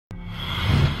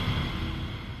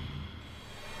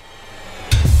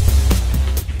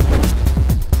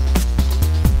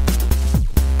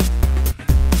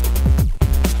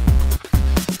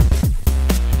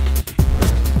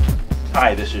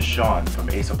Sean from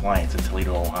Ace Appliance in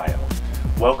Toledo, Ohio.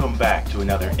 Welcome back to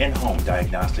another in-home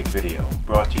diagnostic video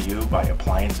brought to you by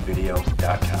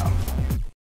ApplianceVideo.com.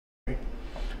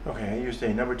 Okay, I used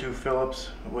a number 2 Phillips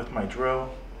with my drill,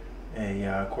 a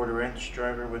 1/4 inch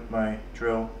driver with my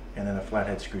drill, and then a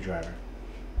flathead screwdriver.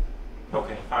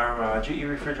 Okay, our GE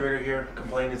refrigerator here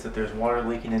complaint is that there's water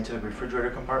leaking into the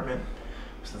refrigerator compartment.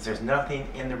 Since there's nothing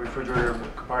in the refrigerator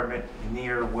compartment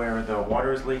near where the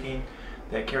water is leaking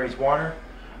that carries water,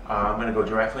 I'm going to go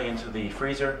directly into the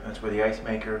freezer. That's where the ice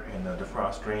maker and the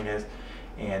defrost drain is,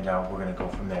 and we're going to go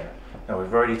from there. Now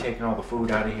we've already taken all the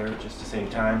food out of here just to save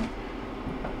time,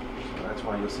 so that's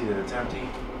why you'll see that it's empty.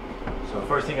 So the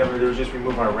first thing I'm going to do is just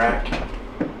remove our rack,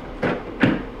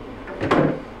 and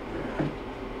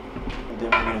then we're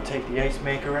going to take the ice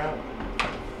maker out.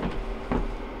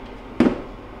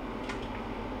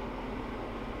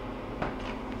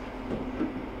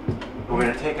 We're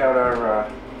going to take out our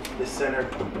this center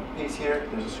piece here.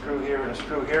 There's a screw here and a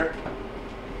screw here.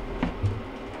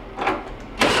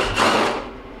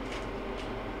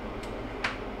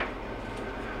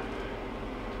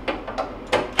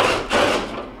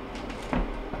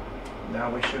 Now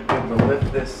we should be able to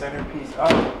lift this center piece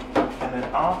up and then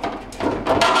off.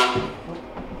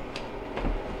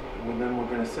 And then we're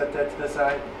going to set that to the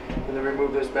side and then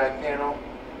remove this back panel.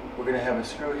 We're going to have a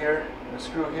screw here and a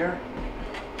screw here.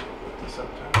 Put this up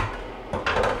top.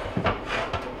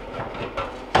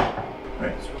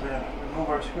 Alright, so we're going to remove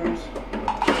our screws.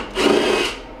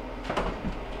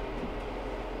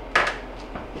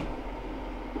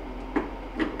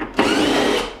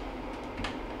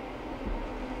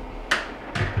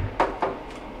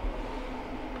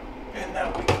 And now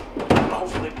we can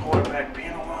hopefully pull our back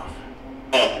panel off.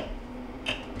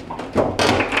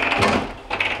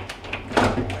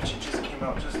 Which it just came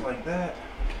out just like that.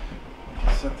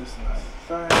 Set this on the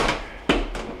side.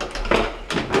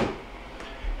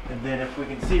 And then if we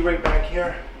can see right back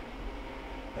here,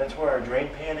 that's where our drain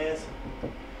pan is.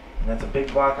 And that's a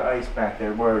big block of ice back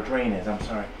there where our drain is, I'm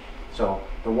sorry. So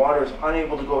the water is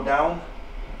unable to go down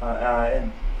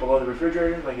and below the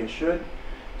refrigerator like it should.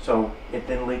 So it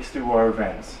then leaks through our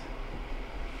vents.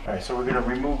 Alright, so we're going to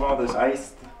remove all this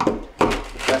ice to the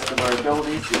best of our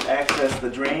abilities to access the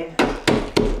drain.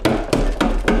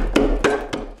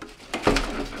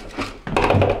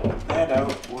 That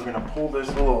out, we're going to pull this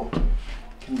little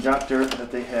conductor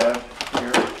that they have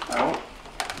here out.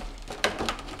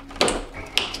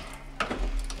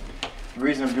 The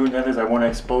reason I'm doing that is I want to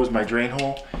expose my drain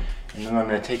hole, and then I'm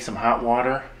going to take some hot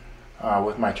water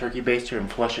with my turkey baster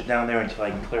and flush it down there until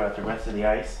I can clear out the rest of the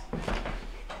ice.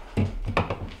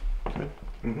 Good?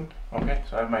 Okay,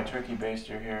 so I have my turkey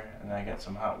baster here, and I got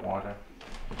some hot water.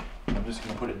 I'm just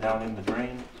going to put it down in the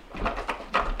drain and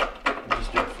just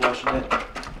start flushing it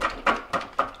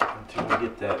until we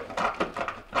get that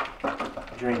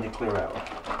drain to clear out.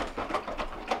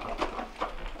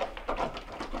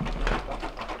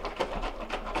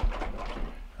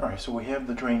 Alright, so we have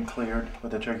the drain cleared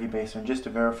with the turkey baster. Just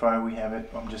to verify we have it,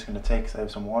 I'm just going to take, because I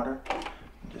have some water,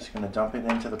 I'm just going to dump it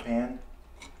into the pan.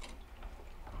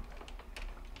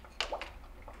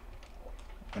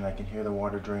 And I can hear the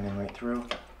water draining right through.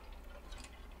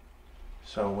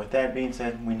 So with that being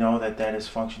said, we know that that is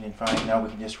functioning fine. Now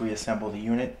we can just reassemble the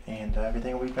unit and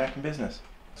everything will be back in business.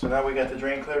 So now we got the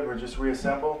drain cleared, we're just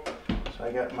reassemble. So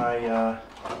I got my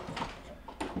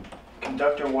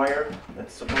conductor wire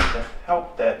that's supposed to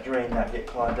help that drain not get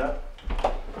clogged up.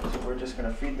 So we're just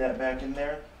going to feed that back in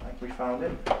there like we found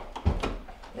it.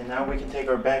 And now we can take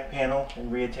our back panel and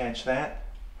reattach that.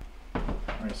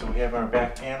 Alright, so we have our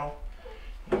back panel.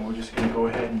 And we're just going to go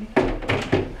ahead and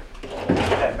put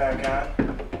that back on.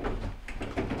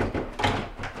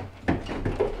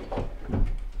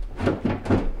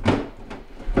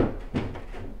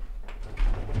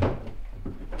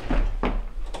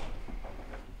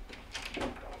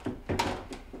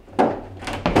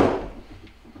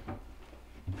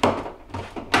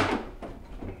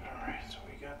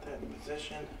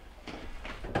 Position.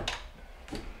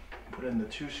 Put in the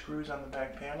 2 screws on the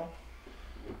back panel.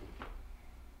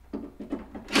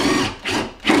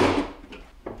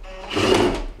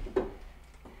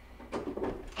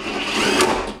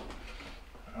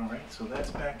 Alright, so that's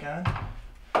back on.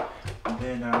 And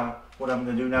then what I'm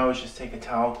going to do now is just take a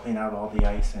towel, clean out all the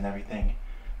ice and everything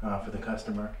for the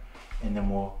customer, and then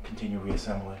we'll continue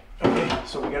reassembly. Okay,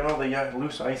 so we got all the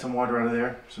loose ice and water out of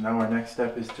there. So now our next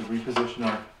step is to reposition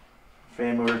our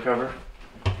fan motor cover.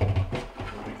 We're going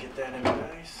to get that in the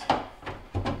ice.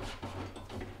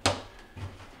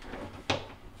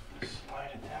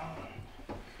 Slide it down.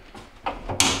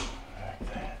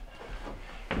 Like that.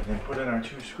 And then put in our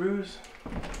 2 screws.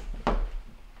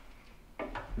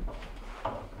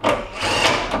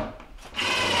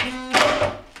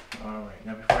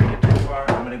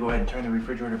 turn the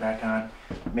refrigerator back on.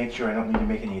 Make sure I don't need to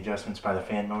make any adjustments by the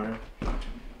fan motor.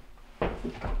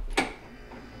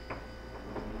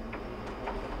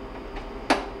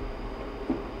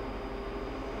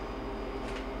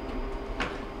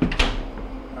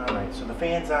 Alright, so the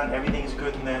fan's on, everything's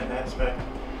good in that aspect.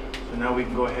 So now we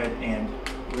can go ahead and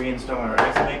reinstall our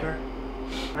ice maker.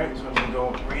 Alright, so I'm going to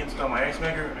go reinstall my ice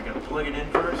maker. I got to plug it in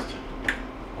first.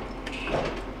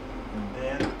 And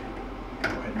then go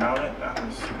ahead and mount it on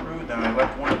the screw. Now I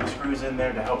left one of the screws in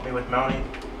there to help me with mounting.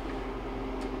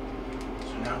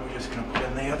 So now we're just going to put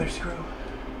in the other screw.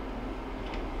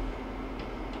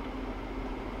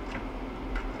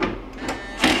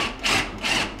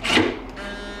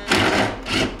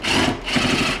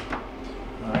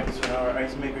 Alright, so now our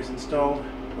ice maker's installed.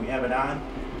 We have it on.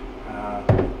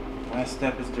 Last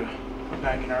step is to put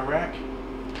back in our rack.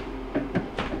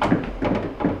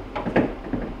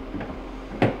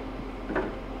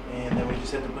 And then we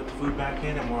just have to put the food back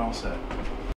in and we're all set.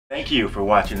 Thank you for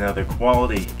watching another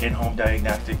quality in-home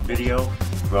diagnostic video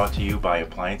brought to you by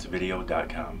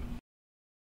ApplianceVideo.com.